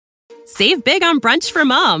Save big on brunch for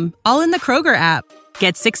mom, all in the Kroger app.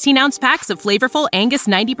 Get 16-ounce packs of flavorful Angus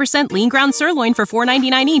 90% lean ground sirloin for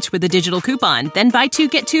 $4.99 each with a digital coupon. Then buy 2,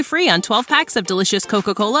 get 2 free on 12 packs of delicious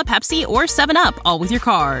Coca-Cola, Pepsi, or 7-Up, all with your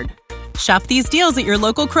card. Shop these deals at your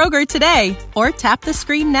local Kroger today, or tap the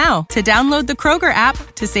screen now to download the Kroger app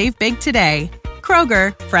to save big today.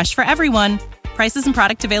 Kroger, fresh for everyone. Prices and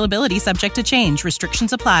product availability subject to change.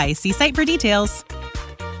 Restrictions apply. See site for details.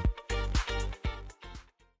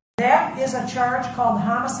 That is a charge called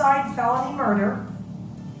homicide, felony murder.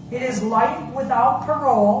 It is life without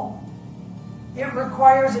parole. It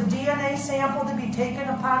requires a DNA sample to be taken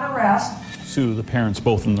upon arrest. Sue, the parents,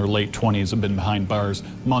 both in their late 20s, have been behind bars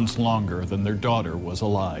months longer than their daughter was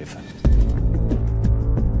alive.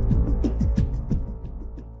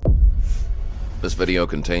 This video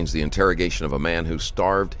contains the interrogation of a man who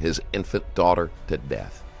starved his infant daughter to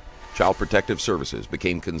death. Child Protective Services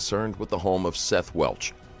became concerned with the home of Seth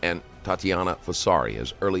Welch and Tatiana Fasari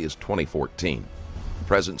as early as 2014. The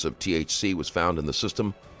presence of THC was found in the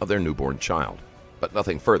system of their newborn child, but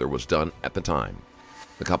nothing further was done at the time.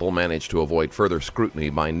 The couple managed to avoid further scrutiny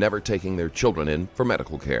by never taking their children in for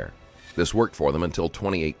medical care. This worked for them until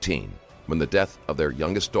 2018, when the death of their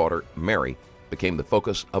youngest daughter, Mary, became the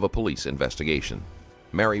focus of a police investigation.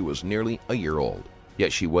 Mary was nearly a year old,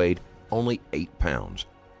 yet she weighed only 8 pounds.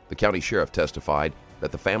 The county sheriff testified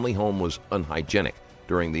that the family home was unhygienic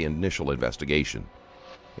during the initial investigation.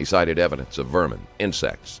 He cited evidence of vermin,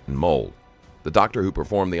 insects, and mold. The doctor who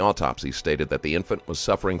performed the autopsy stated that the infant was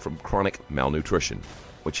suffering from chronic malnutrition,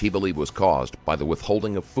 which he believed was caused by the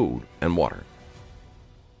withholding of food and water.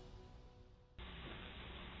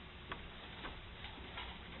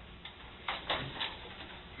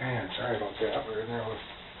 Man, sorry about that. We're in there with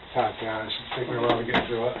Tatiana. It's taking me a while to get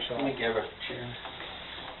through it. So. Let me give her a chair.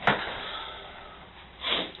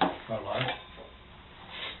 Not long.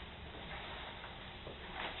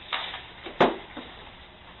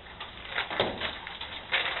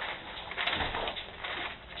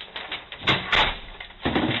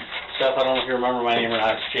 Seth, I don't know if you remember my name or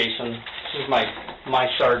not. It's Jason. This is my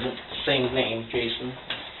sergeant. Same name, Jason.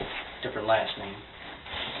 Different last name.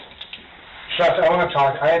 Seth, I want to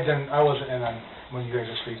talk. I wasn't in on when you guys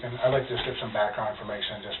are speaking. I'd like to just get some background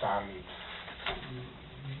information just on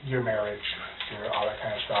your marriage, all that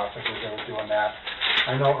kind of stuff, if you're ever doing that.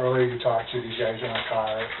 I know earlier you talked to these guys in the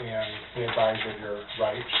car and they advised of your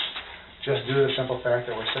rights. Just due to the simple fact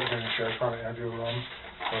that we're sitting here in the sheriff's department interview room,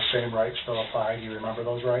 those same rights still apply. Do you remember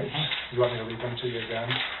those rights? Mm-hmm. You want me to read them to you again?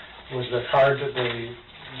 Was the card that they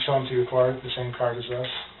showed them to you for the same card as this?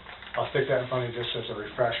 I'll stick that in front of you just as a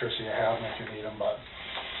refresher so you have them if you need them. But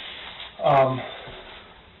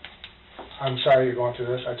I'm sorry you're going through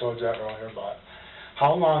this. I told you that earlier. But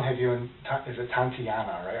how long have you? Is it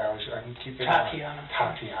Tatiana, right? I can keep it. Tatiana.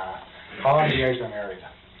 Tatiana. How long have you guys been married?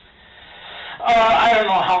 I don't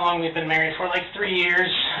know how long we've been married for. Like 3 years.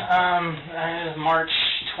 March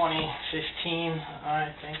 2015,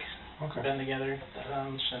 I think. Okay. We've been together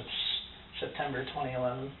since September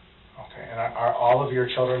 2011. Okay, and are all of your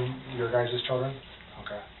children your guys' children?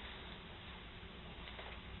 Okay.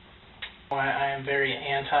 Why I am very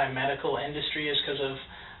anti-medical industry is because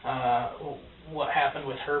of what happened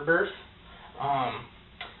with her birth.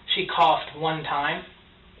 She coughed one time,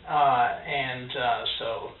 and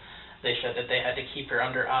so they said that they had to keep her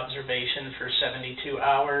under observation for 72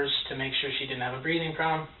 hours to make sure she didn't have a breathing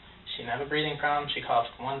problem. She didn't have a breathing problem. She coughed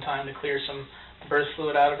one time to clear some birth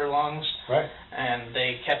fluid out of her lungs. Right. And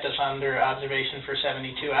they kept us under observation for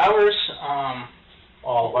 72 hours.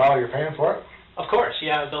 All the while you're paying for it? Of course,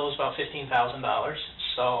 yeah. The bill was about $15,000.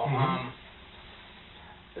 So,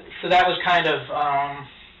 so that was kind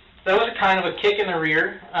of a kick in the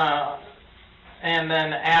rear. And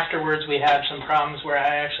then afterwards, we had some problems where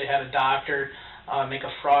I actually had a doctor make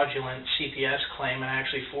a fraudulent CPS claim, and I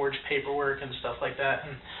actually forged paperwork and stuff like that.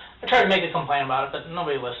 And I tried to make a complaint about it, but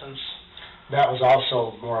nobody listens. That was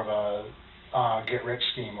also more of a get-rich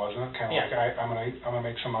scheme, wasn't it? Kind of like I'm gonna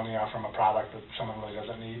make some money off from a product that someone really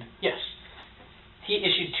doesn't need. Yes. He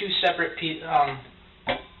issued 2 separate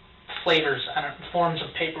flavors, forms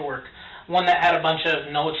of paperwork. One that had a bunch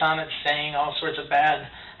of notes on it saying all sorts of bad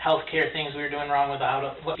healthcare things we were doing wrong without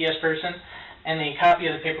a CPS person, and the copy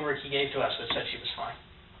of the paperwork he gave to us that said she was fine.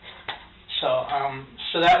 So,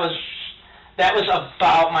 so that was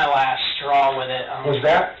about my last straw with it. Was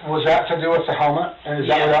that to do with the helmet? And is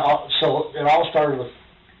that so it all started with,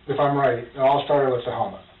 if I'm right, it all started with the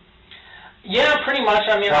helmet? Yeah, pretty much.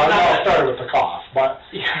 I mean, it all started with the cough, but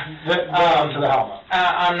to the helmet.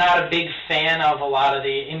 I'm not a big fan of a lot of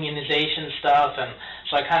the immunization stuff, and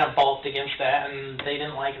so I kind of balked against that, and they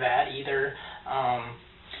didn't like that either.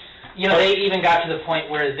 You know, they even got to the point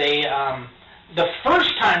where they, the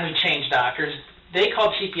first time we changed doctors, they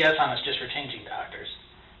called CPS on us just for changing doctors,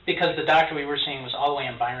 because the doctor we were seeing was all the way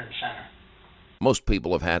in Byron Center. Most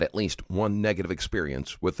people have had at least one negative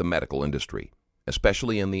experience with the medical industry,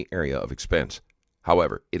 especially in the area of expense.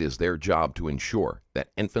 However, it is their job to ensure that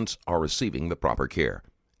infants are receiving the proper care.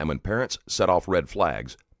 And when parents set off red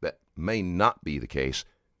flags that may not be the case,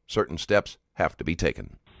 certain steps have to be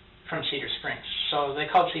taken. From Cedar Springs. So they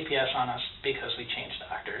called CPS on us because we changed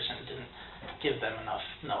doctors and didn't give them enough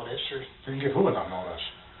notice. Or Didn't give who enough notice?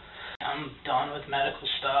 I'm done with medical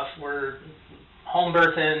stuff. We're home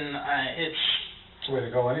birthing. It's the way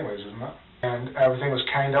to go anyways, isn't it? And everything was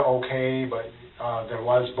kind of okay, but there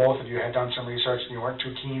was, both of you had done some research and you weren't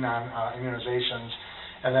too keen on immunizations.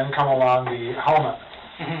 And then come along the helmet.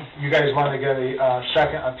 Mm-hmm. You guys wanted to get a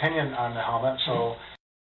second opinion on the helmet, so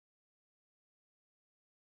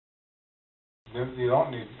you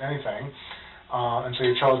don't need anything. And so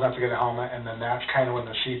you chose not to get a helmet, and then that's kind of when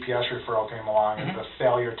the CPS referral came along, and the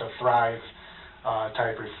failure to thrive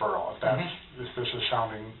type referral, if that's, if this is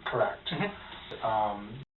sounding correct.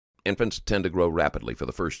 Infants tend to grow rapidly for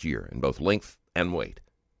the first year in both length and weight.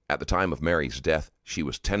 At the time of Mary's death, she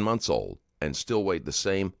was 10 months old and still weighed the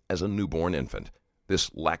same as a newborn infant. This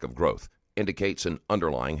lack of growth indicates an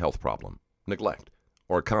underlying health problem, neglect,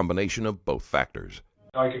 or a combination of both factors.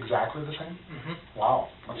 Like exactly the same? Wow,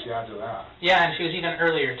 what's the odds of that? Yeah, and she was even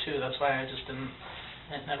earlier too. That's why I just didn't,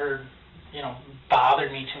 it never, you know,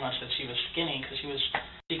 bothered me too much that she was skinny, because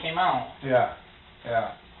she came out. Yeah,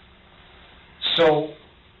 yeah. So,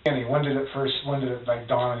 Annie, when did it like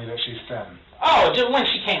dawn on you that she's thin? Oh, just when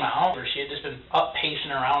she came out. She had just been up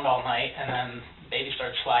pacing around all night, and then baby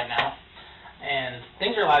started sliding out. And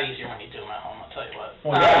things are a lot easier when you do them at home, I'll tell you what.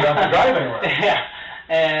 Well, yeah, you don't have to drive anywhere. Yeah.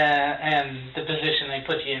 And the position they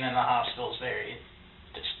put you in the hospital is very,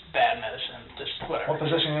 just bad medicine, just whatever. What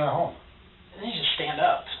position are you at home? And you just stand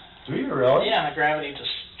up. Do you really? Yeah, and the gravity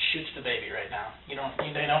just shoots the baby right now. They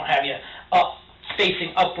don't have you up,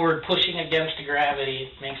 facing upward, pushing against the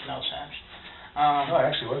gravity. It makes no sense. No, it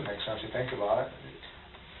actually would make sense if you think about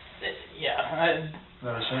it. Yeah.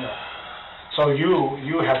 Never seen it. So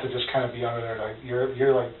you have to just kind of be under there, like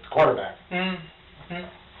you're like the quarterback.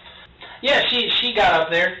 Yeah, she got up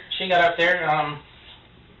there. She got up there.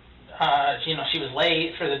 You know, she was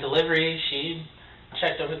late for the delivery. She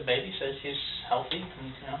checked over the baby, said she's healthy,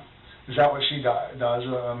 and you know. Is that what she does?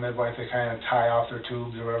 A midwife, they kind of tie off their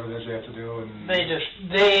tubes or whatever it is they have to do, and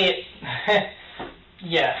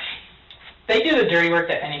yes. They do the dirty work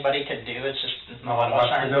that anybody could do. It's just a lot of us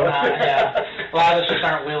aren't. A lot of us just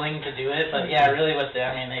aren't willing to do it. But yeah, really, what they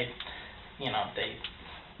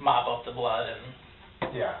mop up the blood and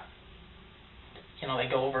they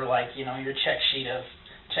go over your check sheet of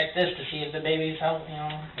check this to see if the baby's healthy.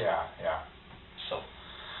 Yeah. So.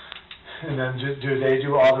 And then do they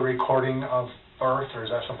do all the recording of birth, or is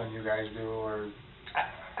that something you guys do, or?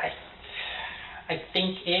 I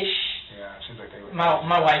think-ish. Yeah, it seems like they would.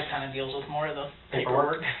 My wife kind of deals with more of the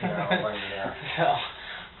paperwork. Yeah, I'll blame you there.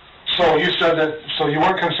 So you said that. So you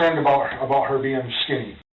weren't concerned about her being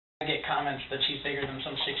skinny. I get comments that she's bigger than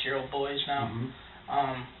some 6-year-old boys now.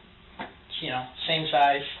 Same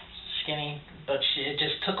size, skinny, but it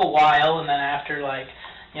just took a while, and then after I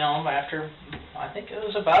think it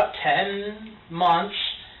was about 10 months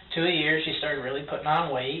to a year, she started really putting on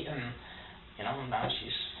weight, and now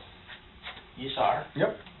you saw her.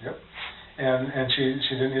 Yep. And she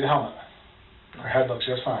didn't need a helmet. Her head looks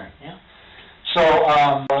just fine. Yeah. So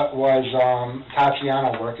was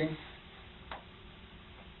Tatiana working?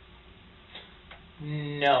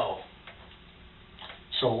 No.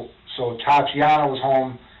 So Tatiana was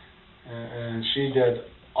home, and she did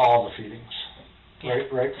all the feedings,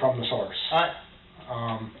 right from the source.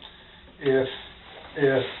 If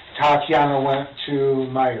Tatiana went to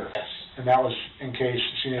Meyer, yes. And that was in case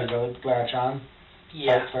she needed to latch on,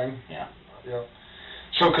 type thing. Yeah.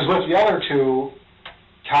 So, because with the other two,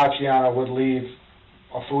 Tatiana would leave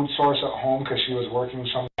a food source at home because she was working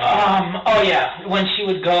somewhere. When she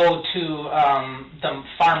would go to the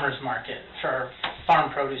farmer's market for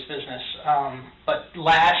farm produce business. But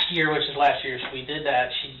last year, we did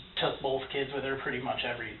that. She took both kids with her pretty much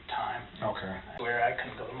every time. Okay. Where I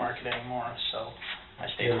couldn't go to market anymore, so I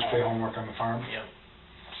stayed You home. stay home, work on the farm? Yep.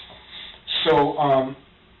 So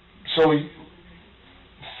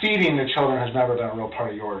feeding the children has never been a real part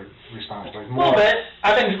of your responsibility. A little bit.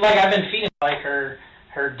 I've been feeding her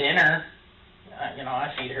dinner.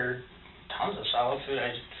 I feed her tons of solid food.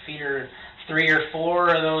 I feed her 3 or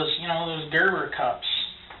 4 of those Gerber cups,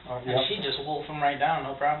 and she just wolf them right down,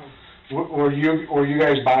 no problem. Were you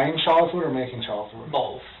guys buying solid food or making solid food?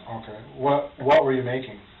 Both. Okay. what were you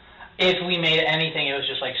making? If we made anything, it was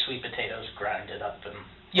just like sweet potatoes grinded up, and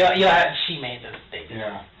yeah, she made the baby.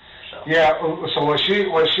 Yeah. So. Yeah. So what she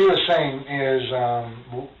was saying is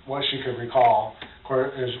what she could recall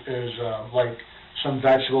is like some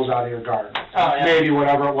vegetables out of your garden. Oh, yeah. Maybe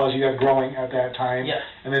whatever it was you had growing at that time. Yeah.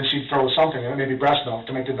 And then she'd throw something in it, maybe breast milk,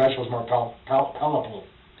 to make the vegetables more palatable.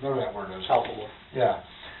 Whatever that word is. Palatable. Yeah.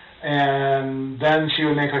 And then she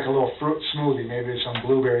would make like a little fruit smoothie, maybe some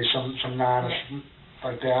blueberries, some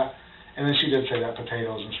like that. And then she did say that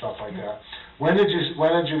potatoes and stuff like that. When did you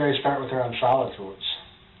guys start with her on solid foods?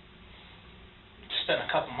 It's been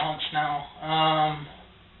a couple months now.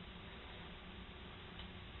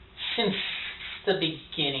 Since the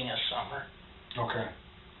beginning of summer. Okay.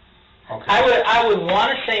 I would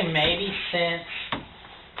want to say maybe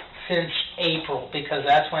since April, because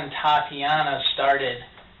that's when Tatiana started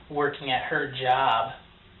working at her job.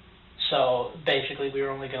 So basically, we were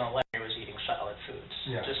only going to let her was eating solid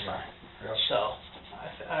foods just fine. Yep. So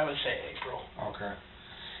I would say April. Okay.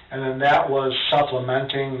 And then that was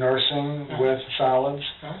supplementing nursing with solids.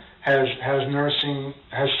 Has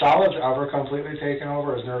solids ever completely taken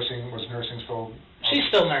over? Was nursing still? She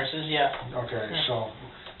still nurses, yeah. Okay, yeah.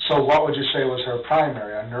 So what would you say was her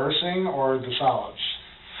primary, nursing or the solids?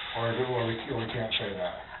 Or we can't say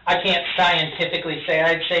that? I can't scientifically say.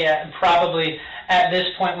 I'd say probably at this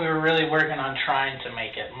point we were really working on trying to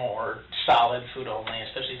make it more solid food only,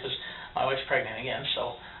 especially because my wife's pregnant again.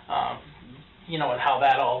 So you know how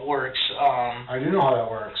that all works. I do know how that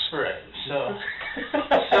works. Right. So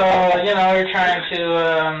we're trying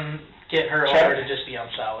to get her over to just be on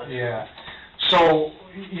solid. Yeah. So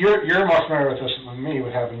you're more familiar with this than me,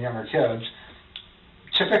 with having younger kids.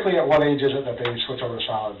 Typically, at what age is it that they switch over to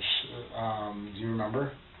solids? Do you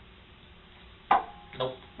remember?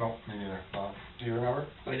 Nope. Nope, me neither. Do you remember?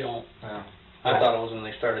 I don't. Yeah. I thought it was when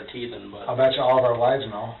they started teething, but I'll bet you all of our wives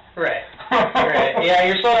know. Right. Right. Yeah,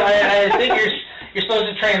 you're supposed. I think you're supposed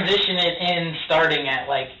to transition it in starting at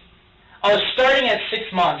starting at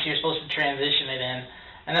 6 months. You're supposed to transition it in,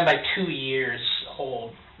 and then by 2 years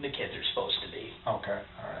old, the kids are supposed to be okay.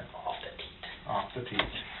 All right. off the teat. Off the teat.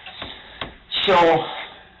 So,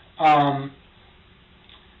 I'm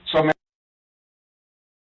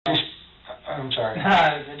sorry.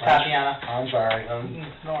 Tatiana. I'm sorry.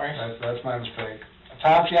 No worries. That's my mistake.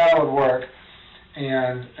 Tatiana would work,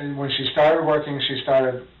 and when she started working, she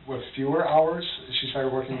started with fewer hours. She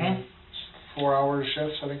started working 4-hour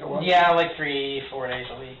shifts, I think it was. Yeah, like 3-4 days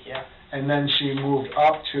a week. Yeah. And then she moved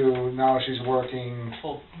up to now she's working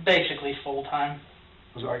basically full time.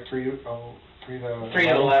 Was it like 3 to 11? 3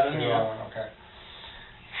 to 11. Yeah. Okay.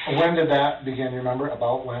 When did that begin? You remember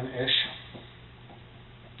about when-ish?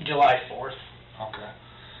 July 4th. Okay.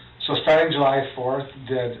 So starting July 4th,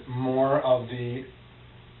 did more of the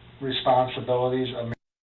responsibilities of...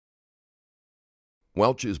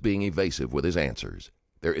 Welch is being evasive with his answers.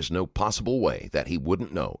 There is no possible way that he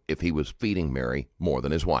wouldn't know if he was feeding Mary more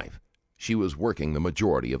than his wife. She was working the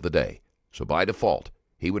majority of the day, so by default,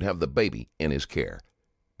 he would have the baby in his care.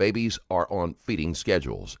 Babies are on feeding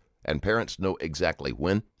schedules, and parents know exactly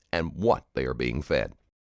when and what they are being fed.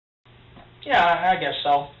 Yeah, I guess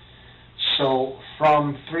so. So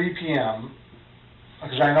from 3 p.m.,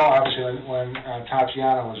 because I know obviously when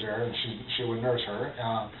Tatiana was there and she would nurse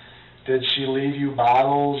her, did she leave you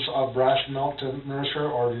bottles of breast milk to nurse her,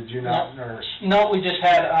 or did you not nurse? No, we just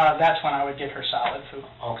had, that's when I would give her solid food.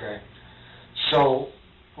 Okay. So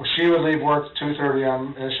she would leave work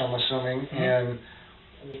 2:30-ish, I'm assuming, and...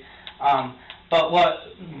 But what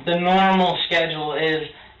the normal schedule is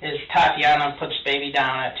Tatiana puts baby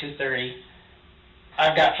down at 2:30.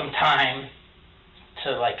 I've got some time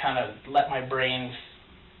to kind of let my brain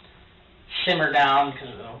simmer down because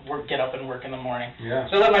get up and work in the morning. Yeah.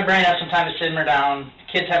 So let my brain have some time to simmer down.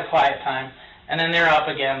 Kids have quiet time, and then they're up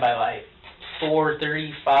again by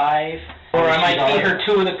 4:35. Or I might feed her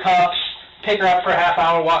 2 of the cups, pick her up for a half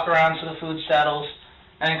hour, walk around so the food settles,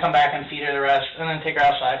 and then come back and feed her the rest, and then take her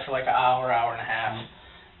outside for an hour, hour and a half.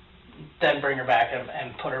 Then bring her back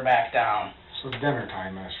and put her back down. So dinner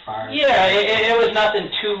time is 5. Yeah, it was nothing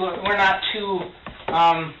too. We're not too,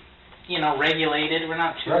 regulated. We're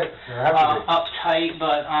not too uptight,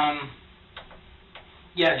 but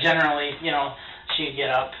yeah, generally, she'd get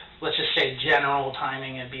up. Let's just say general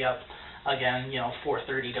timing, it'd be up again,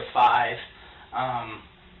 4:30 to 5.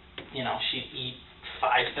 She'd eat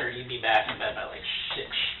 5:30, be back in bed by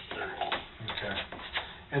 6:30. Okay.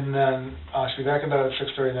 And then she'd be back in bed at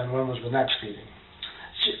 6:30. Then when was the next feeding?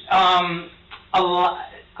 A lot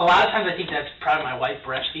of times I think that's probably my wife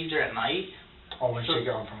breastfeeds her at night. Oh, when she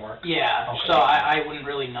got home from work? Yeah, Okay. so I wouldn't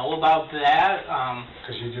really know about that.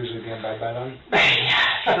 Because you'd usually be in bed by then?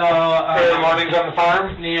 So, Early mornings on the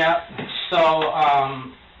farm? Yeah, so,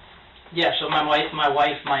 so my wife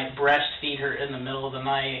might breastfeed her in the middle of the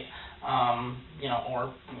night,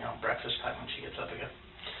 or breakfast time when she gets up again.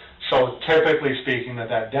 So typically speaking,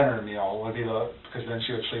 that dinner meal would be because then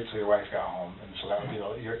she would sleep till your wife got home, and so that would be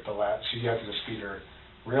the last, so you have to just feed her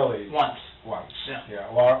really Once. Yeah.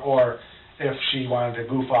 Or if she wanted to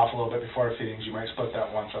goof off a little bit before feedings, you might split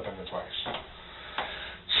that once up into twice.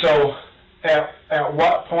 So at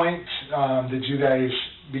what point did you guys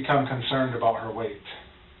become concerned about her weight?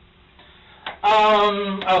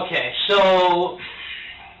 Okay, so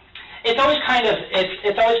it's always kind of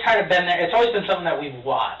been there. It's always been something that we've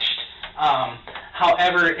watched.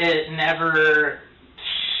 However, it never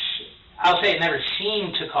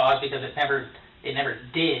seemed to cause, because it never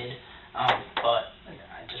did. But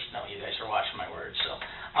I just know you guys are watching my words, so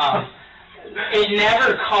it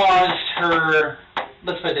never caused her.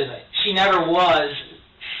 Let's put it this way: she never was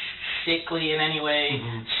sickly in any way,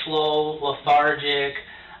 slow, lethargic.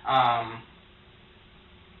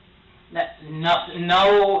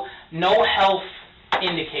 No health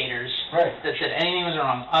indicators that said anything was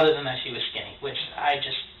wrong, other than that she was skinny, which I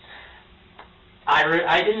just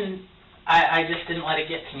didn't let it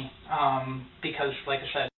get to me, because, like I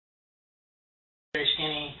said, very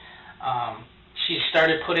skinny. She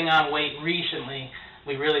started putting on weight recently.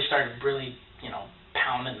 We really started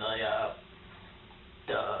pounding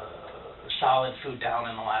the solid food down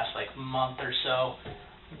in the last month or so.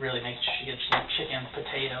 Really making sure she gets some chicken,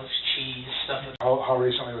 potatoes, cheese, stuff. How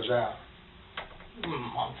recently was that?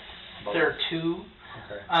 Month or two.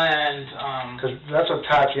 Okay. And because that's what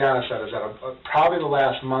Tatiana said, is that probably the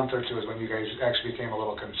last month or two is when you guys actually became a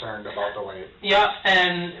little concerned about the weight. Yeah,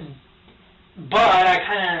 but I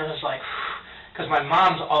kind of was like, because my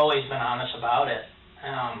mom's always been honest about it.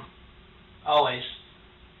 Always.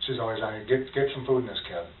 She's always on you. Get some food in this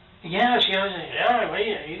kid. Yeah, she always says, what are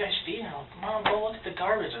you guys feeding her? Mom, go look at the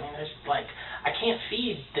garbage. I mean, I can't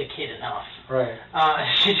feed the kid enough. Right.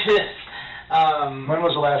 She just, when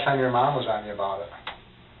was the last time your mom was on you about it?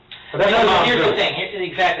 But here's the thing.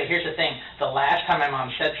 Here's the thing. The last time my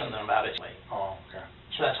mom said something about it. Oh, okay.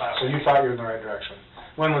 So that's why. So you thought you were in the right direction.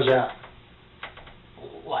 When was that?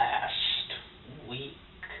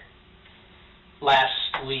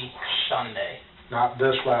 Last week, Sunday. Not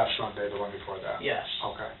this last Sunday, the one before that? Yes.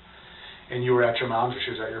 Okay. And you were at your mom's, or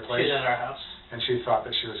she was at your place? She was at our house. And she thought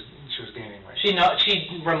that she was gaining weight?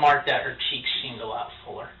 She remarked that her cheeks seemed a lot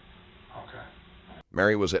fuller. Okay.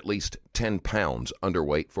 Mary was at least 10 pounds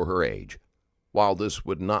underweight for her age. While this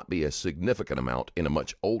would not be a significant amount in a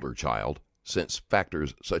much older child, since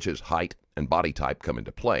factors such as height and body type come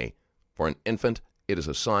into play, for an infant it is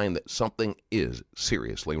a sign that something is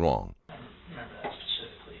seriously wrong.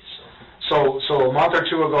 So a month or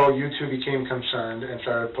two ago, you two became concerned and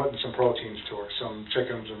started putting some proteins to her, some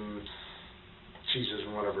chickens and cheeses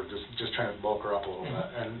and whatever, just trying to bulk her up a little bit.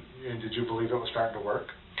 And did you believe it was starting to work?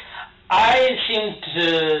 I seemed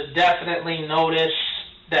to definitely notice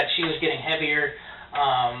that she was getting heavier.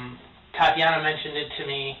 Tatiana mentioned it to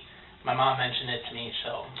me. My mom mentioned it to me,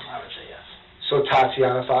 so I would say yes. So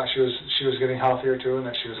Tatiana thought she was getting healthier too, and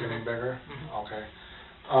that she was getting bigger? Okay.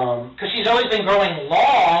 Because she's always been growing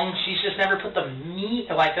long, she's just never put the meat,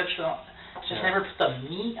 never put the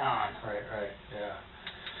meat on. Right, yeah.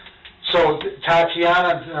 So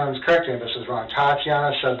Tatiana, correct me if this is wrong,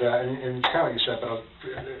 Tatiana said that, and it's kind of what you said, but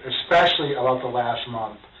especially about the last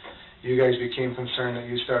month, you guys became concerned that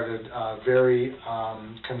you started very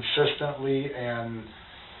consistently and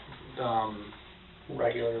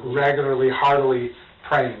regularly, heartily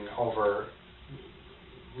praying over,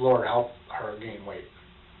 Lord, help her gain weight.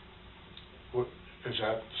 Does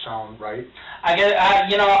that sound right? I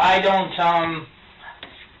don't,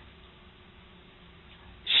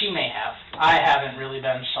 she may have. I haven't really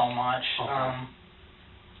been so much. Okay.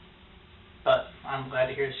 But I'm glad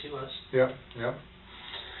to hear she was. Yep.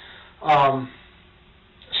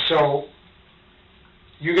 So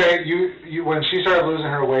you guys, you when she started losing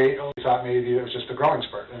her weight, you thought maybe it was just a growing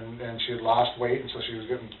spurt, and she had lost weight, and so she was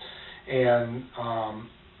getting. And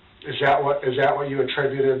is that what you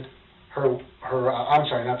attributed her? I'm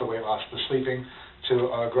sorry, not the weight loss, the sleeping,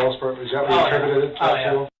 to a growth spurt. Is that what you attributed it to?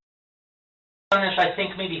 Yeah. Honest, I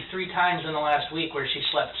think maybe 3 times in the last week where she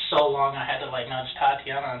slept so long I had to nudge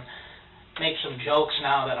Tatiana and make some jokes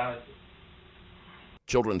now that I.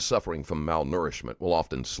 Children suffering from malnourishment will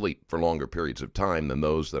often sleep for longer periods of time than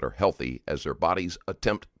those that are healthy as their bodies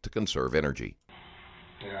attempt to conserve energy.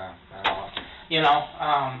 Yeah, I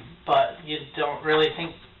know. But you don't really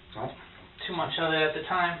think. No. too much of it at the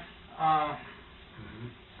time.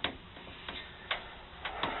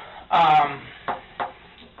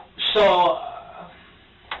 So,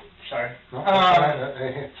 sorry. No,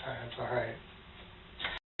 that's all right.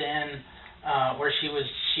 In where she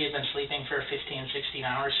had been sleeping for 15, 16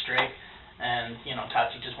 hours straight, and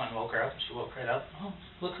Tati just went and woke her up. She woke right up. Oh,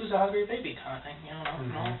 look who's a hungry baby, kind of thing.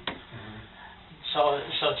 So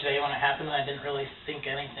today when it happened, I didn't really think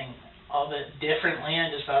anything of it differently. I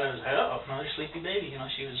just thought it was another sleepy baby.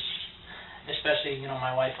 She was, especially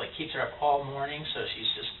my wife keeps her up all morning, so she's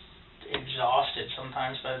just exhausted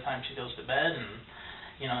sometimes by the time she goes to bed. And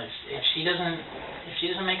if she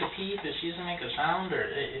doesn't make a peep, if she doesn't make a sound, or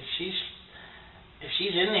if she's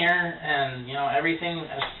in there and everything,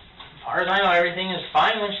 as far as I know, everything is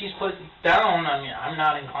fine when she's put down, I mean, I'm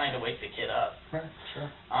not inclined to wake the kid up. Right,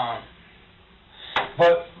 sure.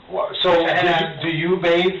 But so do you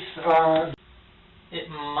bathe? It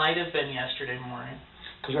might have been yesterday morning.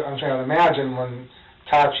 Because I'm saying, imagine when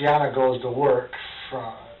Tatiana goes to work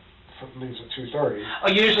leaves at 2:30. Oh,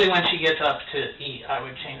 usually when she gets up to eat, I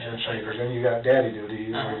would change the diapers. Then you got daddy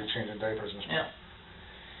duty, where you're changing diapers and stuff. Yeah.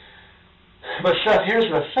 But Seth, here's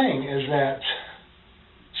the thing: is that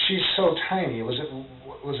she's so tiny. Was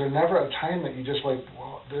there never a time that you just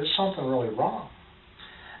well, there's something really wrong?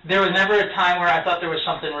 There was never a time where I thought there was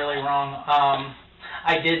something really wrong.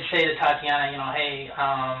 I did say to Tatiana, hey,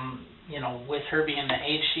 with her being the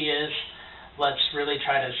age she is, let's really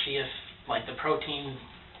try to see if the protein.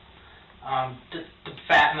 The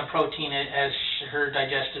fat and the protein, as her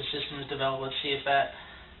digestive system is developed, let's see if that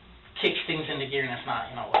kicks things into gear, and if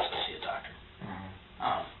not, let's go see a doctor.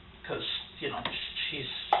 Because she's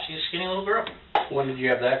a skinny little girl. When did you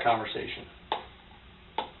have that conversation? I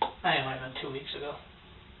think it might have been 2 weeks ago.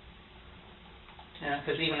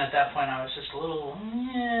 Because even at that point, I was just a little,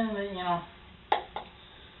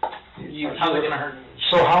 how's it gonna hurt?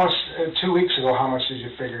 So how much? 2 weeks ago, how much did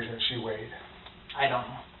you figure that she weighed? I don't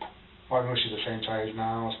know. Well, was she the same size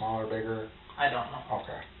now, smaller, bigger? I don't know.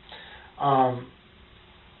 Okay.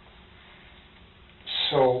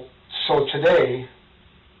 So today,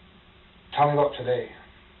 tell me about today.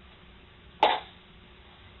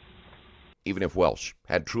 Even if Welch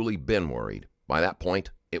had truly been worried, by that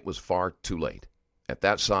point, it was far too late. At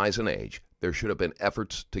that size and age, there should have been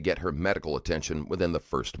efforts to get her medical attention within the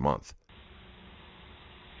first month.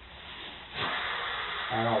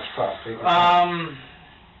 I know it's tough.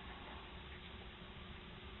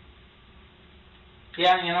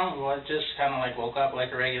 Yeah, I just kind of woke up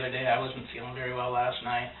like a regular day. I wasn't feeling very well last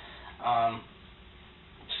night.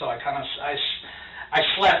 So I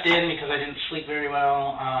slept in because I didn't sleep very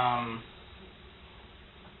well.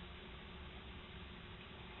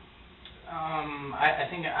 I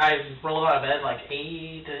think I rolled out of bed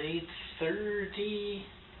 8 to 8:30,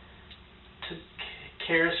 took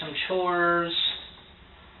care of some chores,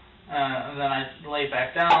 and then I laid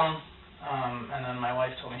back down. And then my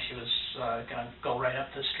wife told me she was going to go right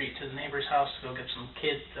up the street to the neighbor's house to go get some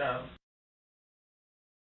kids.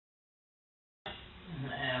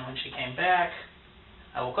 And when she came back,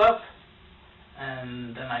 I woke up,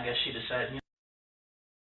 and then I guess she decided,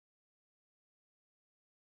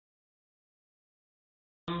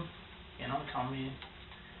 tell me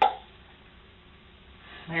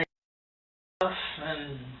Mary stuff,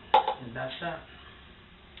 and that's that.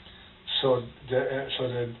 So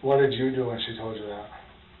what did you do when she told you that?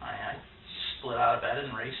 I split out of bed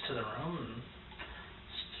and raced to the room, and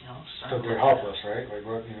So you're helpless, right?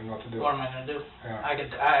 You didn't know what to do. What am I gonna do? Yeah. I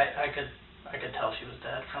could tell she was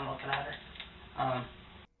dead from looking at her.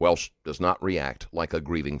 Welch does not react like a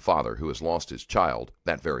grieving father who has lost his child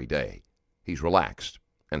that very day. He's relaxed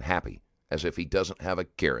and happy, as if he doesn't have a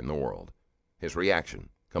care in the world. His reaction,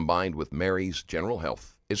 combined with Mary's general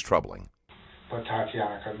health, is troubling. But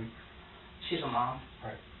Tatiana couldn't. She's a mom.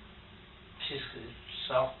 Right.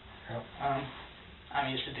 So. Yep. I'm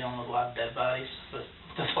used to dealing with a lot of dead bodies with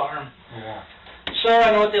the farm. Yeah. So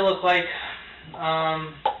I know what they look like.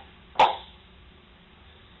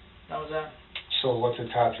 That was that. So what did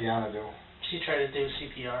Tatiana do? She tried to do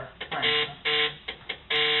CPR.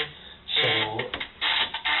 So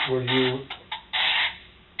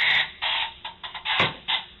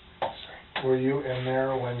were you in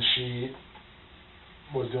there when she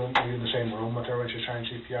was doing? Were you in the same room with her when she was trying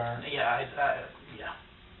CPR? Yeah, yeah.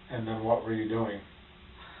 And then what were you doing?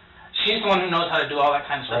 She's the one who knows how to do all that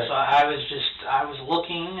kind of stuff. Right. So I was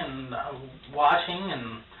looking and watching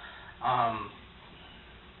and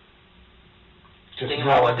thinking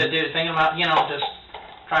about what to do, thinking about, just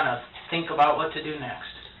trying to think about what to do next.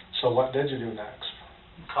 So what did you do next?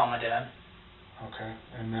 Call my dad. Okay,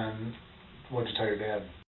 and then what did you tell your dad?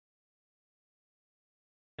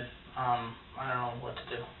 I don't know what to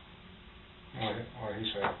do. What did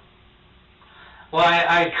he say? Well,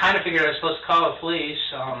 I kind of figured I was supposed to call the police.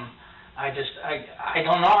 I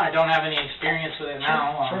don't know. I don't have any experience with it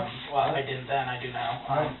now. Sure. Well, I didn't then. I do now.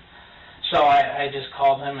 Right. So I just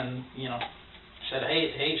called him and said,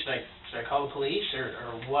 hey, should I call the police or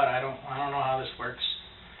what? I don't know how this works.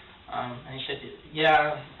 And he said,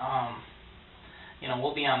 yeah,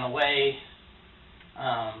 we'll be on the way.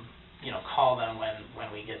 Call them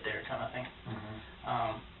when we get there, kind of thing.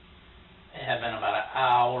 Mm-hmm. It had been about an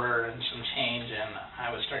hour and some change, and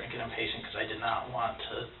I was starting to get impatient because I did not want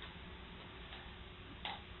to.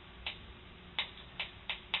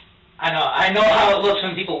 I know how it looks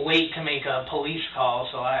when people wait to make a police call,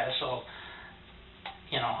 so I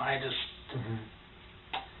just. Mm-hmm.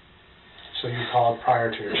 So you called prior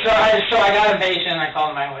to your... So I got impatient. I called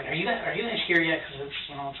them. I'm like, are you guys here yet? Because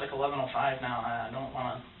it's like 11:05 now.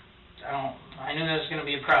 I knew there was going to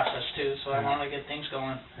be a process too, so I wanted to get things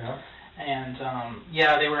going. Yeah. And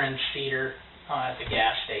they were in Cedar at the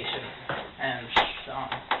gas station, and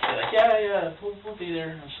they're like, yeah, we'll be there.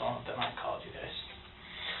 And so then I called you guys.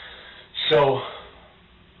 So,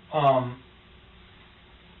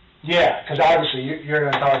 yeah, because obviously you're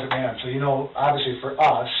an intelligent man, so obviously for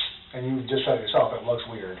us, and you just said it yourself, it looks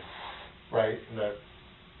weird, right?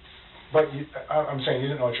 But I'm saying you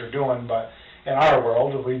didn't know what you're doing, but in our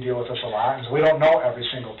world, we deal with this a lot, and we don't know every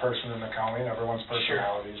single person in the county and everyone's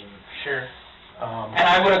personalities. Sure. And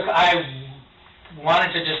I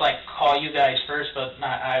wanted to just call you guys first, but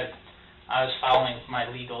I was following my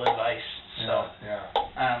legal advice. So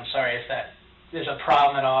I'm sorry if that is a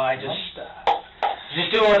problem at all. I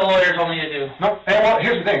just doing what the lawyer told me to do. No, and well,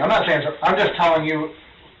 here's the thing. I'm not saying so. I'm just telling you.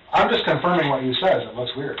 I'm just confirming what you said. It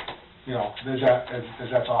looks weird.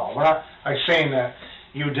 That's all. We're not saying that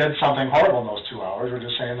you did something horrible in those 2 hours. We're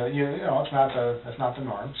just saying that it's not the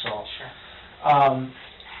norm. So. Sure.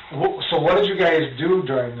 So what did you guys do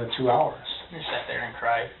during the 2 hours? I sat there and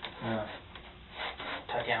cried. Yeah.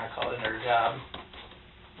 Tatiana called it her job.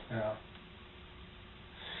 Yeah.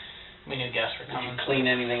 We knew guests were coming. Did you clean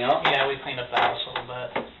anything up? Yeah, we cleaned up the house a little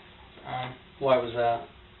bit. Why was that?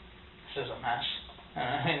 This is a mess.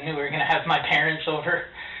 I knew we were going to have my parents over.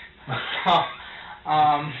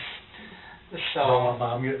 So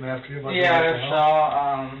Mom getting after you about we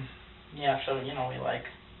like.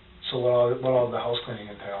 So what all the house cleaning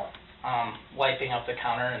entail? Wiping up the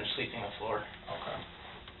counter and sweeping the floor. Okay.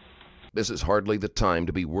 This is hardly the time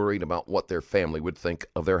to be worried about what their family would think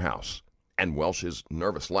of their house. And Welch's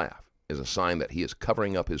nervous laugh is a sign that he is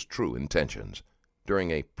covering up his true intentions.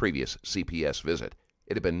 During a previous CPS visit,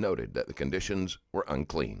 it had been noted that the conditions were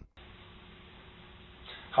unclean.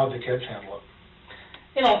 How'd the kids handle it?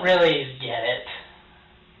 They don't really get it.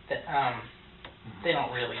 They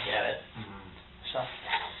don't really get it. Mm-hmm. So.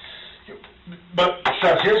 But,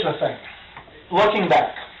 Seth, here's the thing. Looking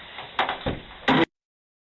back, you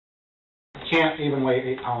can't even weigh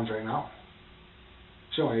 8 pounds right now.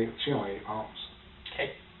 She only 8 pounds.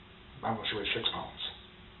 Okay. I know she weighs 6 pounds.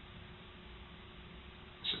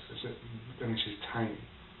 She's tiny.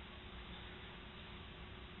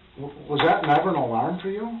 Was that never an alarm for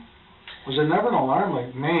you? Was it never an alarm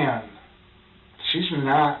like, man, she's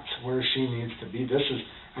not where she needs to be?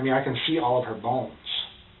 I can see all of her bones.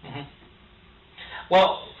 Mm-hmm.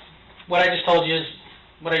 Well, what I just told you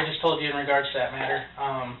in regards to that matter.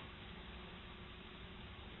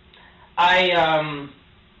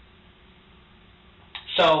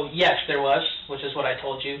 So yes, there was, which is what I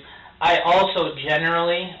told you. I also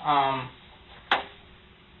generally,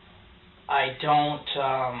 I don't.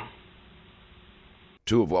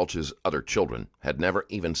 Two of Welch's other children had never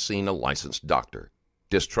even seen a licensed doctor.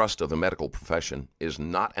 Distrust of the medical profession is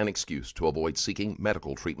not an excuse to avoid seeking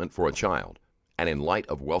medical treatment for a child. And in light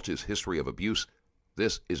of Welch's history of abuse,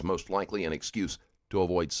 this is most likely an excuse to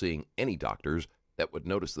avoid seeing any doctors that would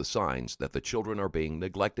notice the signs that the children are being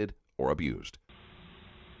neglected or abused.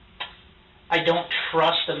 I don't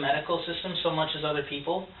trust the medical system so much as other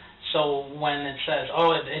people. So when it says,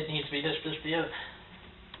 oh, it needs to be this, the other,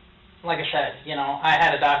 like I said, I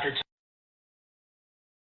had a doctor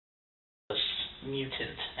was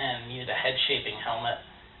mutant and needed a head-shaping helmet.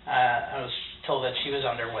 I was told that she was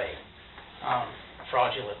underweight,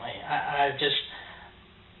 fraudulently.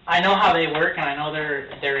 I know how they work, and I know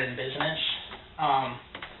they're in business,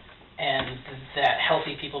 and that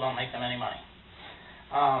healthy people don't make them any money.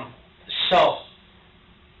 So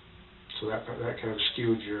that kind of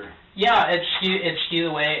skewed your... Yeah, it skewed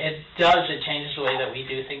the way, it changes the way that we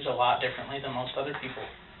do things a lot differently than most other people.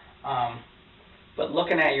 But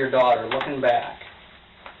looking at your daughter, looking back,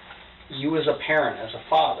 you as a parent, as a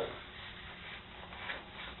father,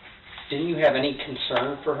 didn't you have any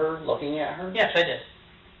concern for her, looking at her? Yes, I did.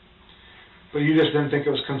 But you just didn't think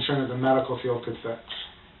it was concern that the medical field could fix?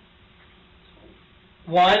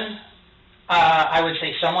 One, I would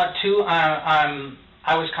say somewhat. Two,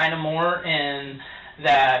 I was kind of more in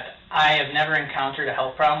that I have never encountered a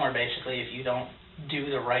health problem where basically if you don't do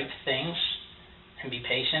the right things and be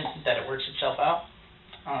patient, that it works itself out,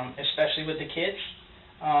 especially with the kids.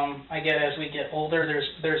 I get as we get older,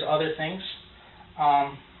 there's other things.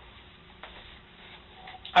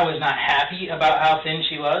 I was not happy about how thin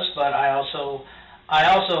she was, but I also,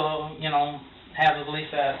 you know, have the belief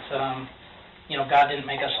that, you know, God didn't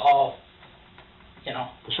make us all, you know.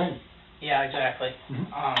 The same. Yeah, exactly.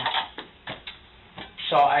 Mm-hmm.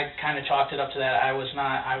 So I kind of chalked it up to that. I was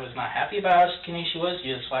not happy about how skinny she was.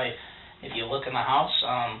 Just like, if you look in the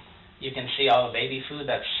house, you can see all the baby food.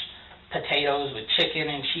 That's potatoes with chicken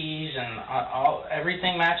and cheese, and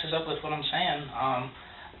everything matches up with what I'm saying.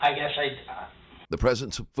 I guess The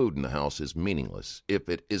presence of food in the house is meaningless if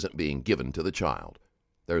it isn't being given to the child.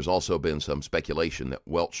 There's also been some speculation that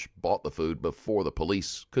Welch bought the food before the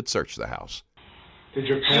police could search the house. Did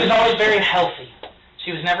your parents... She was always very healthy.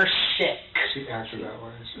 She was never sick. She acted that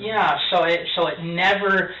way. So. Yeah, so it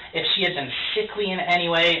never, if she had been sickly in any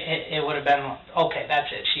way, it would have been, okay,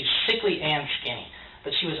 that's it. She's sickly and skinny.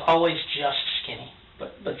 But she was always just skinny.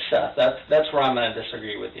 But Seth, that's where I'm going to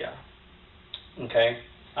disagree with you. Okay?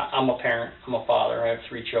 I'm a parent. I'm a father. I have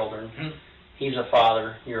 3 children. Mm-hmm. He's a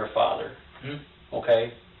father. You're a father. Mm-hmm.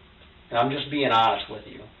 Okay? And I'm just being honest with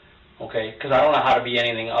you. Okay? Because I don't know how to be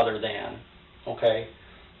anything other than. Okay?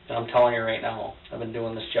 And I'm telling you right now, I've been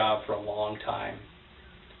doing this job for a long time.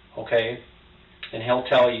 Okay? And he'll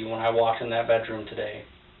tell you when I walked in that bedroom today.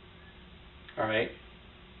 All right?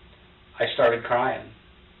 I started crying.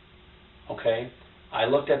 Okay? I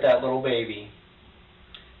looked at that little baby,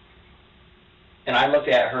 and I looked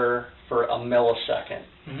at her for a millisecond,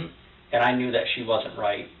 Mm-hmm. and I knew that she wasn't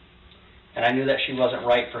right. And I knew that she wasn't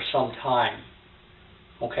right for some time.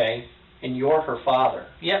 Okay? And you're her father.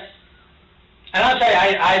 Yep. And I'll tell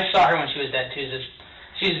you, I saw her when she was dead too.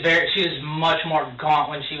 She was much more gaunt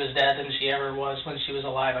when she was dead than she ever was when she was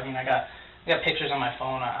alive. I mean, I got pictures on my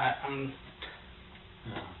phone. I'm.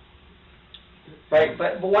 Right,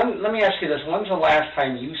 but let me ask you this: when's the last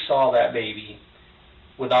time you saw that baby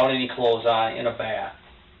without any clothes on in a bath?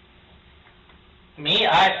 Me,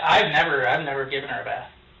 I've never given her a bath.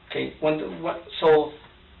 Okay,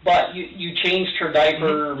 but you changed her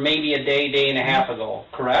diaper Mm-hmm. maybe a day and a half ago,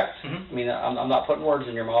 correct? Mm-hmm. I mean, I'm not putting words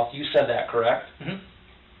in your mouth. You said that, correct? Mm-hmm.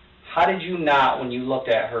 How did you not, when you looked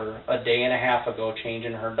at her a day and a half ago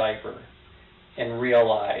changing her diaper, and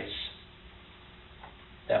realize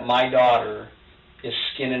that my daughter is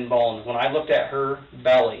skin and bones? When I looked at her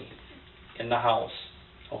belly in the house,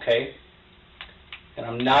 okay, and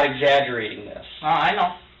I'm not exaggerating this. Oh, I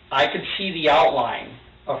know. I could see the outline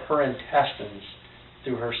of her intestines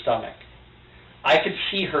through her stomach. I could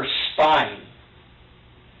see her spine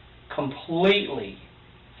completely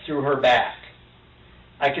through her back.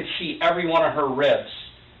 I could see every one of her ribs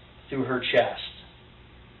through her chest.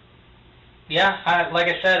 Yeah, like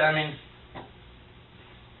I said, I mean,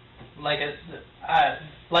 like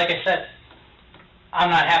I said, I'm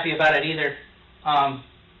not happy about it either.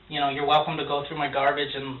 You know, you're welcome to go through my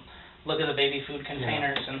garbage and look at the baby food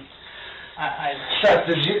containers, and Seth,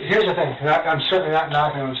 here's the thing. I'm certainly not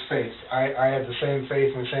knocking on his faith. I have the same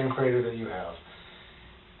faith in the same creator that you have.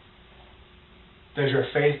 Does your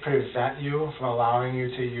faith prevent you from allowing you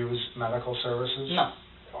to use medical services? No.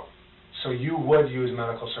 So you would use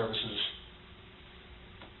medical services,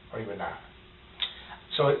 or you would not?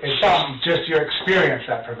 So it's just your experience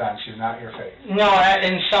that prevents you, not your faith. No,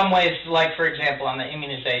 in some ways, like for example, on the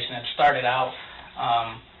immunization, it started out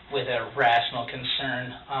with a rational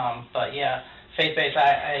concern, but yeah, faith-based,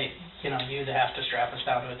 you'd have to strap us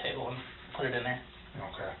down to a table and put it in there.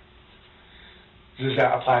 Okay. Does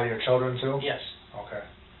that apply to your children too? Yes. Okay.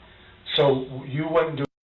 So you wouldn't do...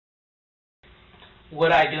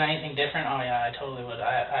 Would I do anything different? Oh yeah, I totally would.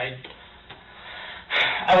 I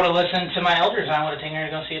would have listened to my elders, and I would have taken her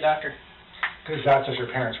to go see a doctor. Because that's what your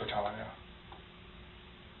parents were telling you.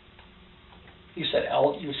 You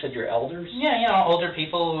said your elders? Yeah, older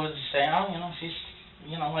people who would say, oh, she's,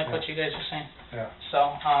 like what you guys are saying. Yeah.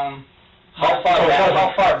 So, how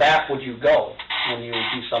far back would you go when you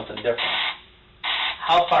would do something different?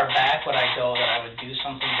 How far back would I go that I would do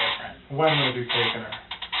something different? When would you have taken her?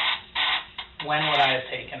 When would I have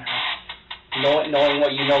taken her? Knowing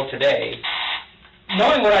what you know today.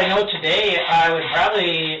 Knowing what I know today, I would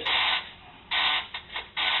probably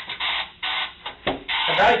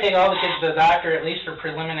take all the kids to the doctor, at least for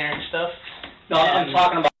preliminary stuff. No, I'm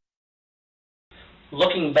talking about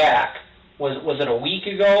looking back, was it a week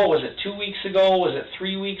ago? Was it 2 weeks ago? Was it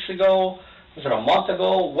 3 weeks ago? Was it a month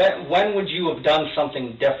ago? When would you have done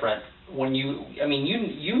something different? When I mean,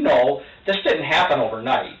 you know, this didn't happen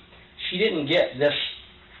overnight. She didn't get this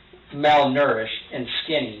malnourished and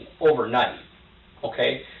skinny overnight,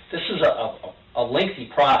 okay? This is a lengthy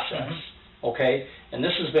process, okay? And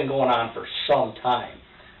this has been going on for some time.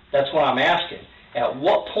 That's what I'm asking. At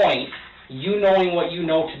what point, you knowing what you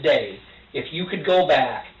know today, if you could go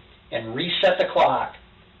back and reset the clock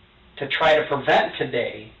to try to prevent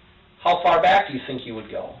today, how far back do you think you would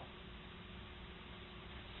go?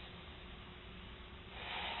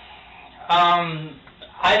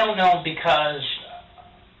 I don't know, because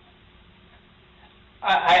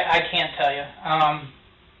I can't tell you.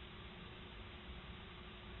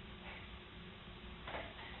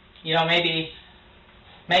 You know, maybe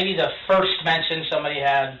the first mention somebody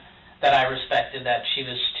had that I respected, that she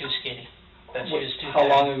was too skinny, that she was too How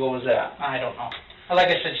long ago was that? I don't know. Like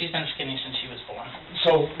I said, she's been skinny since she was born.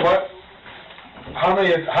 So how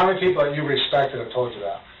many people that you respected have told you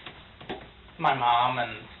that? My mom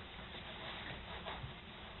and...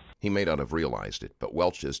 He may not have realized it, but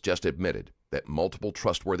Welch has just admitted that multiple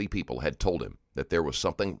trustworthy people had told him that there was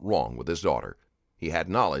something wrong with his daughter. He had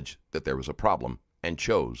knowledge that there was a problem and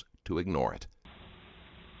chose to ignore it.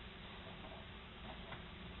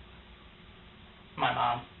 My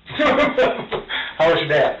mom. How was your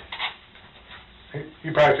dad?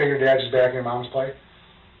 You probably figured Dad's just back in your mom's play?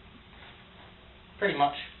 Pretty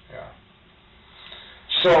much. Yeah.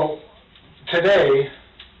 So, today,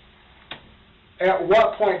 at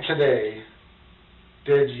what point today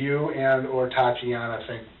did you and or Tatiana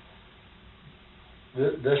think,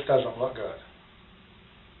 this doesn't look good?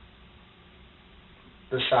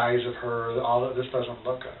 The size of her, all of this doesn't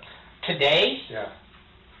look good. Today? Yeah.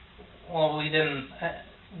 Well, we didn't,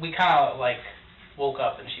 we kind of like woke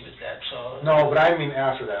up and she was dead, so... No, but I mean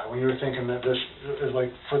after that, when you were thinking that this is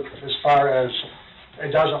like, as far as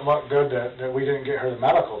it doesn't look good that we didn't get her the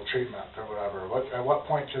medical treatment or whatever, at what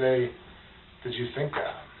point today did you think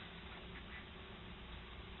that?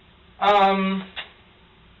 I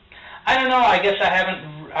don't know, I guess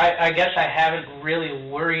I haven't really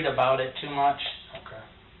worried about it too much.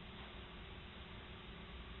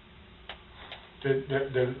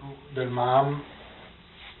 Did Mom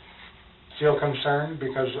feel concerned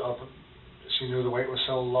because of she knew the weight was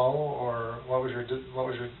so low, or what was your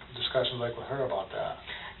discussion like with her about that?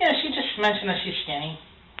 Yeah, she just mentioned that she's skinny.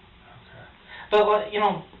 Okay. But you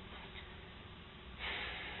know,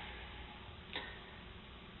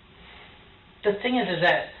 the thing is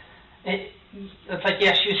that it's like,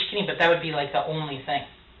 yeah, she was skinny, but that would be like the only thing.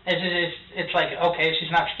 It's like, okay, she's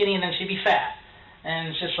not skinny, and then she'd be fat. And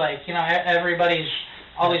it's just like, you know, everybody's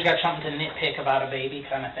always got something to nitpick about a baby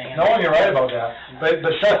kind of thing. No, you're right about that.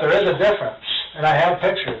 But Seth, there is a difference, and I have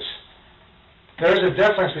pictures. There is a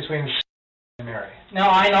difference between and Mary. No,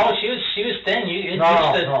 I know she was thin.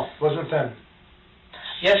 No, wasn't thin.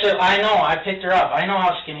 Yes, sir, I know. I picked her up. I know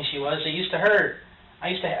how skinny she was. It used to hurt.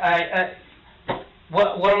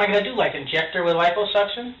 What am I going to do? Like inject her with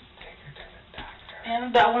liposuction? Take her to the doctor.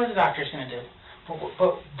 And what are the doctors going to do?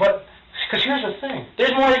 But. Because here's the thing.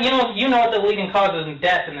 There's more, you know what the leading causes of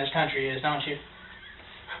death in this country is, don't you?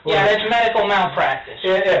 Well, yeah, it's medical malpractice.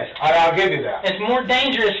 It is. I'll give you that. It's more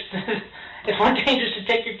dangerous. It's more dangerous to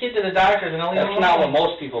take your kid to the doctor than to leave them alone. That's not what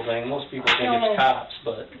most people think. Most people think it's cops,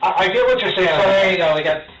 but... I get what you're saying. So there you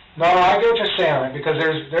go. No, I get what you're saying, because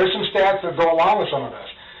there's some stats that go along with some of this.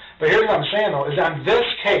 But here's what I'm saying, though, is on this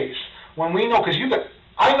case, when we know, because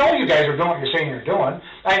I know you guys are doing what you're saying you're doing.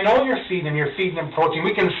 I know you're feeding them protein.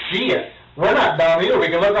 We can see it. We're not dumb either. We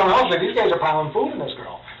can look around the house and say, these guys are piling food in this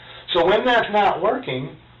girl. So when that's not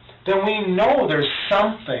working, then we know there's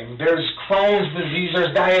something. There's Crohn's disease,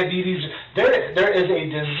 there's diabetes. There is a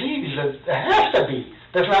disease that has to be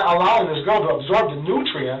that's not allowing this girl to absorb the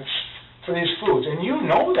nutrients for these foods. And you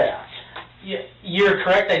know that. Yeah, you're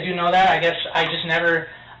correct. I do know that. I guess I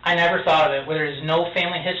never thought of it, where there's no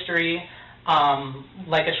family history.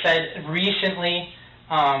 Like I said, recently,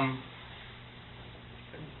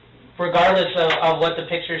 regardless of what the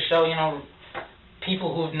pictures show, you know,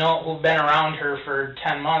 people who've been around her for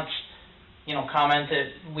 10 months, you know,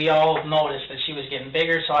 commented. We all noticed that she was getting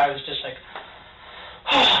bigger, so I was just like,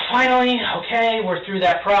 oh, finally, okay, we're through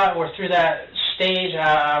that stage.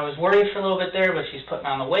 I was worried for a little bit there, but she's putting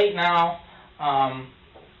on the weight now.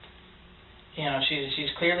 You know, she's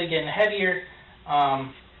clearly getting heavier.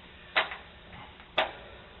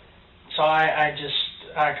 So I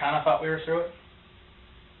kind of thought we were through it.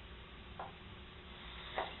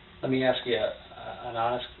 Let me ask you an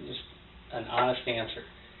honest answer.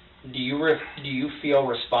 do you feel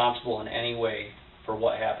responsible in any way for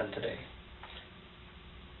what happened today?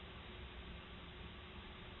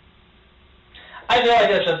 I feel like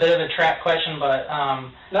that's a bit of a trap question, but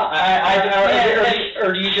No,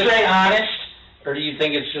 or do you just straight honest? Or do you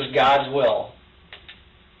think it's just God's will?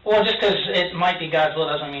 Well, just because it might be God's will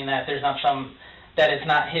doesn't mean that there's not that it's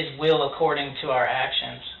not His will according to our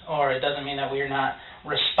actions, or it doesn't mean that we're not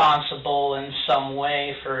responsible in some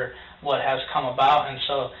way for what has come about. And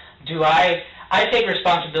so, I take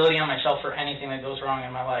responsibility on myself for anything that goes wrong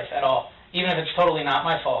in my life at all, even if it's totally not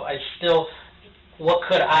my fault. What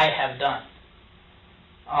could I have done?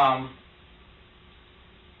 I'm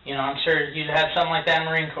sure you had something like that in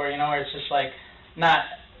Marine Corps, where it's just like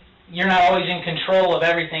you're not always in control of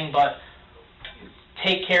everything, but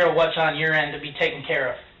take care of what's on your end to be taken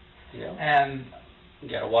care of. Yeah. And you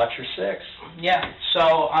gotta watch your six. Yeah.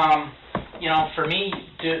 So, for me,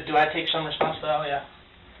 do I take some responsibility? Yeah.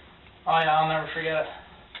 Oh yeah, I'll never forget it.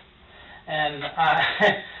 And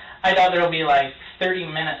I doubt there'll be like 30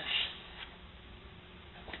 minutes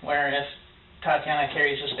where if Tatiana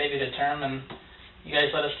carries this baby to term and you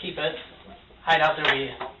guys let us keep it, I doubt there'll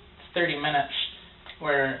be 30 minutes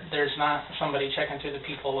where there's not somebody checking through the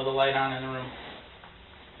people with a light on in the room.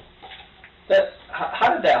 How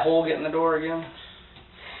did that hole get in the door again?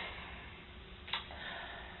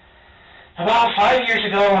 About 5 years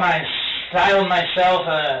ago, when I styled myself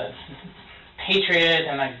a patriot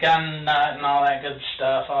and a gun nut and all that good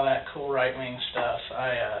stuff, all that cool right-wing stuff,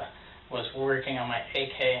 I was working on my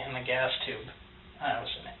AK in the gas tube. I was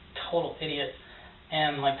a total idiot,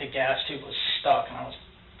 and the gas tube was stuck, and I was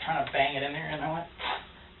trying to bang it in there, and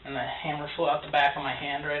and the hammer flew out the back of my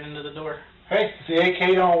hand right into the door. Hey, if the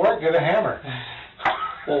AK don't work, get a hammer.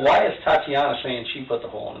 Well, why is Tatiana saying she put the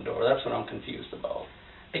hole in the door? That's what I'm confused about.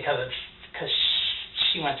 Because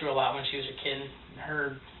she went through a lot when she was a kid.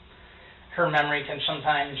 Her memory can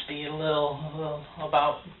sometimes be a little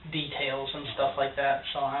about details and stuff like that.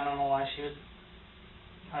 So I don't know why she'd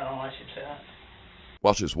say that.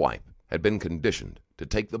 Welch's wife had been conditioned to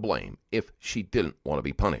take the blame if she didn't want to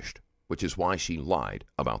be punished, which is why she lied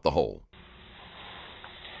about the hole.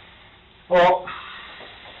 Well,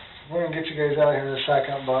 we're going to get you guys out of here in a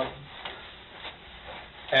second, but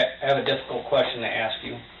I have a difficult question to ask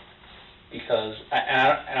you, because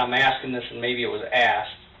I'm asking this, and maybe it was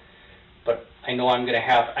asked, but I know I'm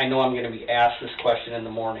going to be asked this question in the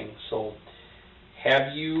morning. So,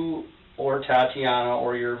 have you or Tatiana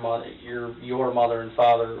or your mother and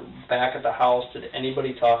father back at the house, did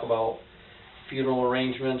anybody talk about funeral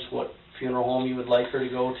arrangements, what funeral home you would like her to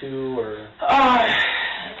go to, or?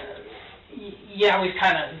 Yeah, we've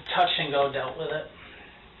kind of touch and go dealt with it.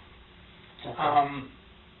 Okay.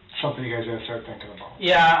 Something you guys got to start thinking about.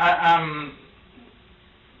 Yeah,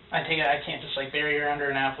 I take it I can't just bury her under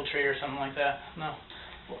an apple tree or something like that. No.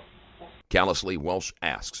 Callously, Welch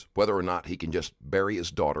asks whether or not he can just bury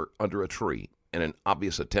his daughter under a tree in an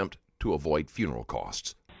obvious attempt to avoid funeral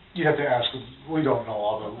costs. You have to ask. We don't know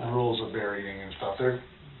all the rules of burying and stuff. I don't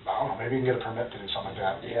know. Maybe you can get a permit to do something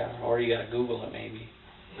like that. Yeah, or you got to Google it maybe.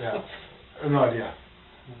 Yeah. No idea.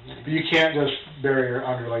 But you can't just bury her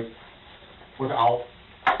under, without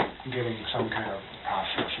getting some kind of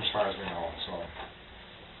process, as far as we know, so.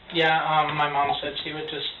 Yeah, my mom said she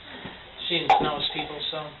knows people,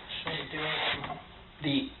 so she would do it somehow.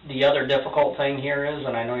 The other difficult thing here is,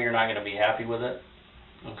 and I know you're not going to be happy with it,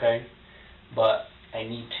 okay, but I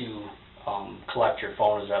need to collect your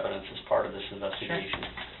phone as evidence as part of this investigation,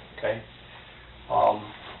 sure. Okay?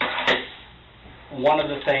 One of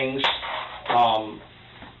the things,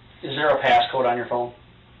 is there a passcode on your phone?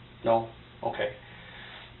 No? Okay.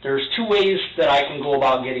 There's two ways that I can go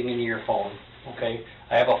about getting into your phone, okay?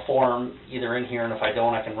 I have a form either in here, and if I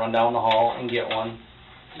don't, I can run down the hall and get one.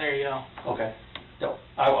 There you go. Okay. No,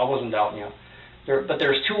 I wasn't doubting you. But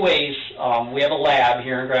there's two ways. We have a lab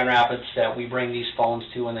here in Grand Rapids that we bring these phones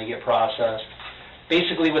to and they get processed.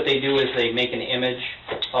 Basically what they do is they make an image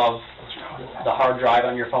of the hard drive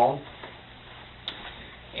on your phone,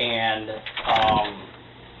 and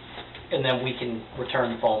then we can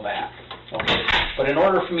return the phone back. Okay. But in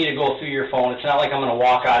order for me to go through your phone, it's not like I'm going to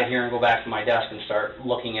walk out of here and go back to my desk and start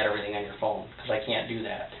looking at everything on your phone, because I can't do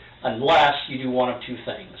that unless you do one of two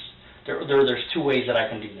things. There's two ways that I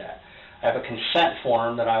can do that. I have a consent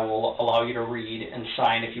form that I will allow you to read and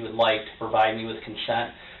sign if you would like to provide me with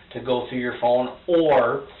consent to go through your phone,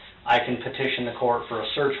 or I can petition the court for a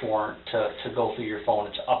search warrant to go through your phone.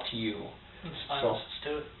 It's up to you. That's fine. So, Let's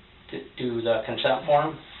do it. Do the consent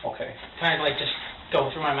form? Okay. Can I just go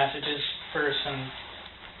through my messages first and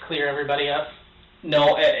clear everybody up?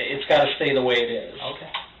 No, it's got to stay the way it is. Okay.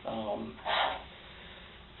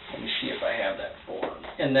 Let have that form.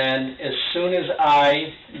 And then as soon as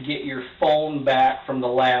I get your phone back from the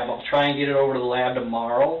lab, I'll try and get it over to the lab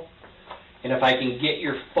tomorrow. And if I can get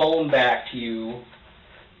your phone back to you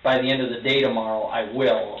by the end of the day tomorrow, I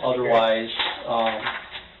will. Otherwise,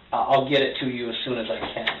 I'll get it to you as soon as I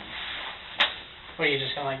can. What, are you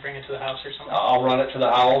just going to bring it to the house or something? I'll run it to the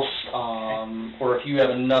house, or if you have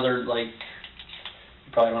another, you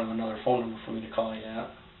probably don't have another phone number for me to call you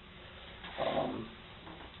at.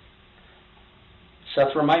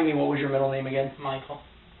 Seth, remind me, what was your middle name again? Michael.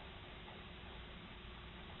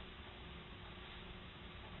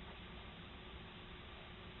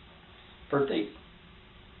 Birthday?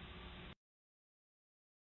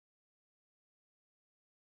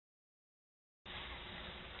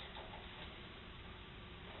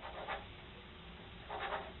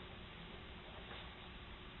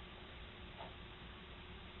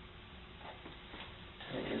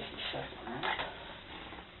 It is the second, right?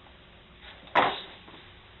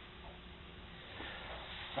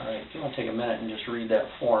 All right, if you want to take a minute and just read that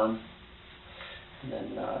form, and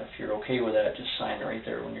then if you're okay with that, just sign it right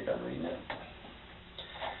there when you're done reading it.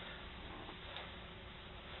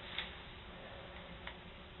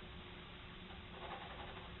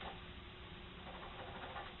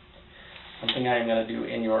 Something I'm going to do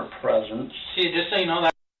in your presence. See, just so you know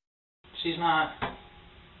that she's not.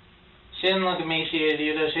 She doesn't look emaciated to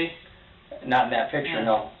you, does she? Not in that picture, Yeah.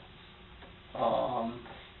 no.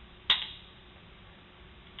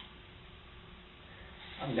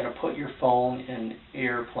 I'm going to put your phone in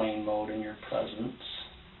airplane mode in your presence.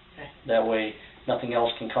 Okay. That way nothing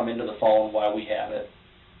else can come into the phone while we have it,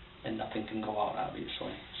 and nothing can go out,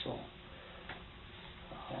 obviously. So,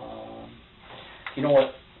 you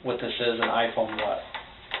know what this is, an iPhone, what?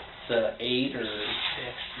 The 8 or 6,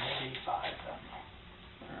 maybe 5, I don't know.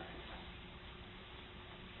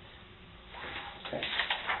 Okay.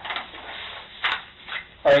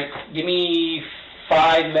 All right, give me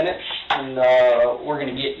 5 minutes, and we're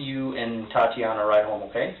going to get you and Tatiana right home,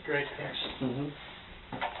 okay? Great, thanks. Mm-hmm.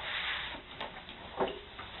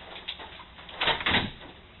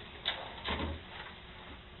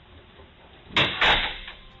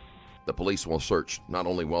 The police will search not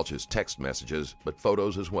only Welch's text messages, but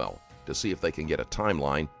photos as well, to see if they can get a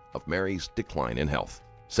timeline of Mary's decline in health.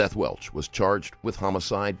 Seth Welch was charged with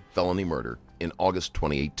homicide, felony murder in August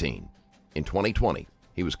 2018. In 2020,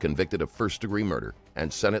 he was convicted of first-degree murder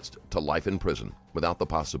and sentenced to life in prison without the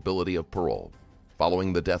possibility of parole.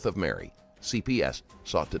 Following the death of Mary, CPS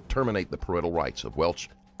sought to terminate the parental rights of Welch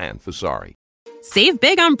and Fusari. Save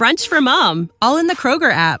big on brunch for mom, all in the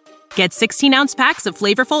Kroger app. Get 16-ounce packs of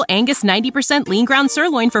flavorful Angus 90% lean ground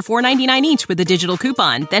sirloin for $4.99 each with a digital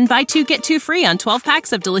coupon. Then buy 2, get 2 free on 12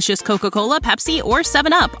 packs of delicious Coca-Cola, Pepsi, or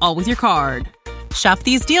 7-Up, all with your card. Shop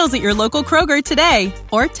these deals at your local Kroger today,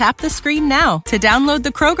 or tap the screen now to download the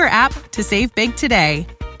Kroger app to save big today.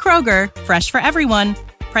 Kroger, fresh for everyone.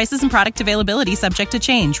 Prices and product availability subject to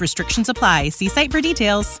change. Restrictions apply. See site for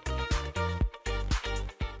details.